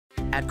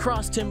At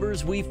Cross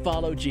Timbers, we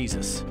follow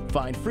Jesus,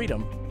 find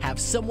freedom, have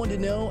someone to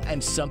know,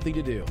 and something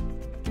to do.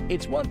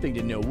 It's one thing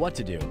to know what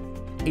to do.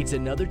 It's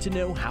another to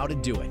know how to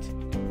do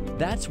it.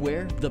 That's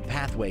where The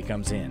Pathway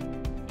comes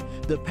in.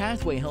 The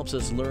Pathway helps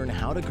us learn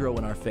how to grow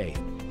in our faith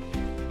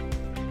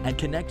and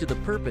connect to the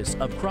purpose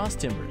of Cross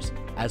Timbers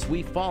as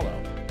we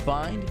follow,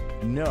 find,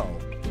 know,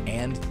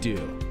 and do.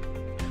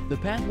 The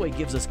Pathway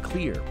gives us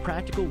clear,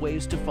 practical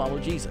ways to follow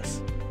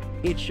Jesus.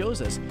 It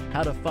shows us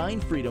how to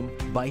find freedom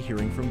by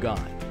hearing from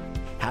God,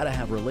 how to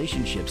have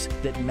relationships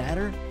that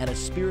matter and a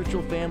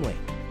spiritual family,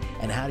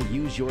 and how to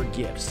use your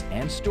gifts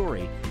and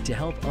story to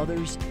help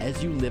others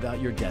as you live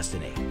out your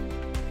destiny.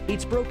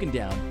 It's broken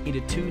down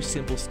into 2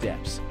 simple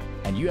steps,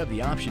 and you have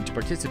the option to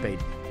participate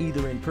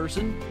either in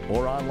person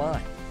or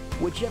online,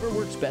 whichever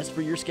works best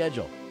for your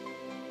schedule.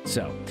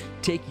 So,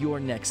 take your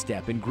next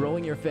step in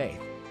growing your faith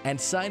and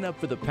sign up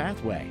for The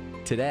Pathway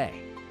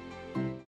today.